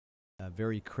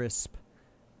very crisp.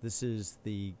 This is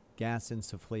the gas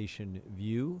insufflation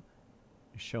view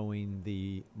showing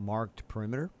the marked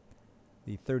perimeter.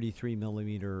 The 33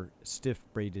 millimeter stiff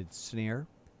braided snare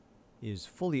is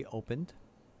fully opened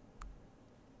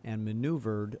and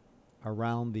maneuvered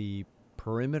around the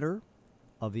perimeter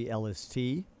of the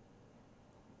LST,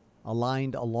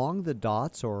 aligned along the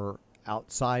dots or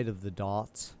outside of the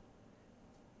dots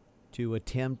to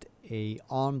attempt a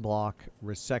en-bloc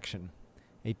resection.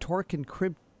 A torque and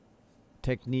crimp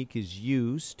technique is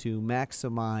used to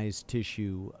maximize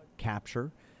tissue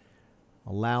capture,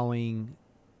 allowing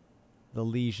the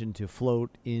lesion to float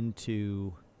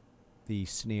into the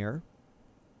snare.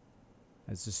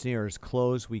 As the snare is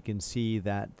closed, we can see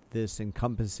that this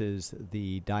encompasses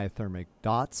the diathermic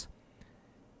dots,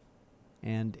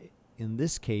 and in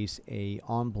this case a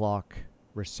en-bloc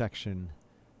resection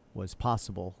was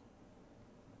possible.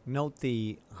 Note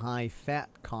the high fat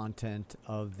content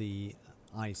of the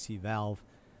IC valve.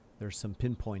 There's some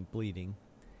pinpoint bleeding.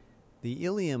 The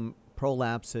ileum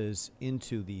prolapses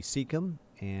into the cecum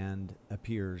and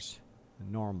appears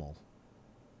normal.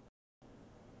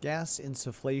 Gas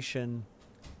insufflation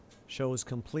shows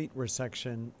complete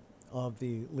resection of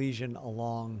the lesion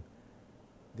along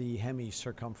the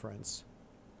hemicircumference.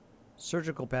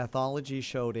 Surgical pathology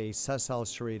showed a sessile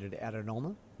serrated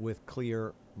adenoma with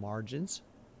clear margins.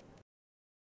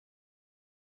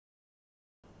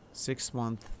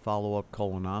 6-month follow-up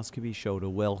colonoscopy showed a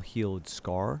well-healed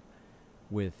scar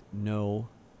with no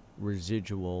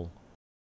residual